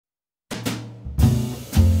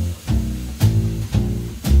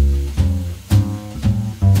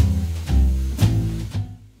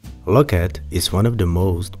Loket is one of the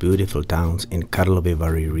most beautiful towns in Karlovy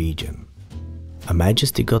Vary region. A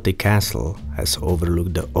majestic Gothic castle has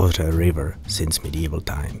overlooked the Ohře river since medieval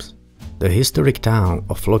times. The historic town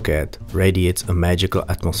of Loket radiates a magical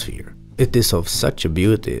atmosphere. It is of such a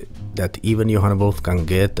beauty that even Johann Wolfgang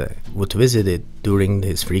Goethe would visit it during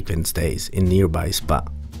his frequent stays in nearby Spa.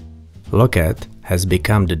 Loket has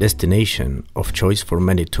become the destination of choice for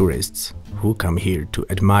many tourists who come here to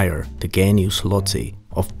admire the genius loci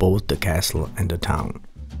of both the castle and the town.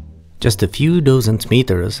 Just a few dozen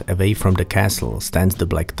meters away from the castle stands the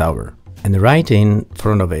Black Tower, and right in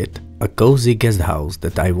front of it, a cozy guest house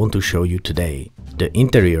that I want to show you today. The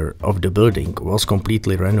interior of the building was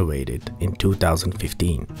completely renovated in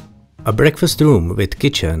 2015. A breakfast room with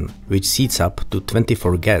kitchen, which seats up to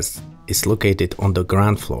 24 guests, is located on the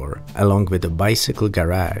ground floor, along with a bicycle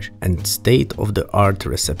garage and state-of-the-art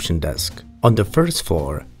reception desk. On the first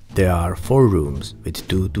floor, there are 4 rooms with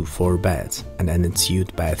 2 to 4 beds and an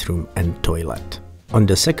ensuite bathroom and toilet. On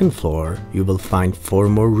the second floor, you will find 4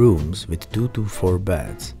 more rooms with 2 to 4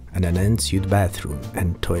 beds and an ensuite bathroom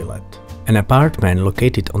and toilet. An apartment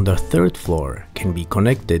located on the 3rd floor can be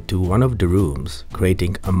connected to one of the rooms,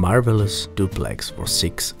 creating a marvelous duplex for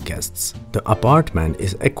 6 guests. The apartment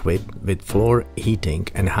is equipped with floor heating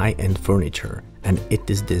and high-end furniture, and it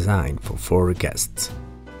is designed for 4 guests.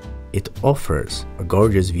 It offers a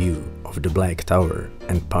gorgeous view of the Black Tower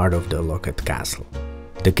and part of the Loket castle.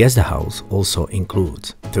 The guest house also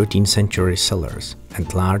includes 13th century cellars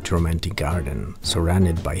and large romantic garden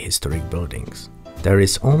surrounded by historic buildings. There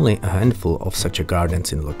is only a handful of such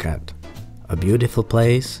gardens in Loket. A beautiful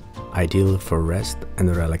place, ideal for rest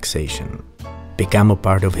and relaxation. Become a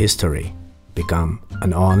part of history. Become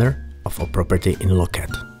an owner of a property in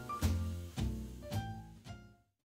Loket.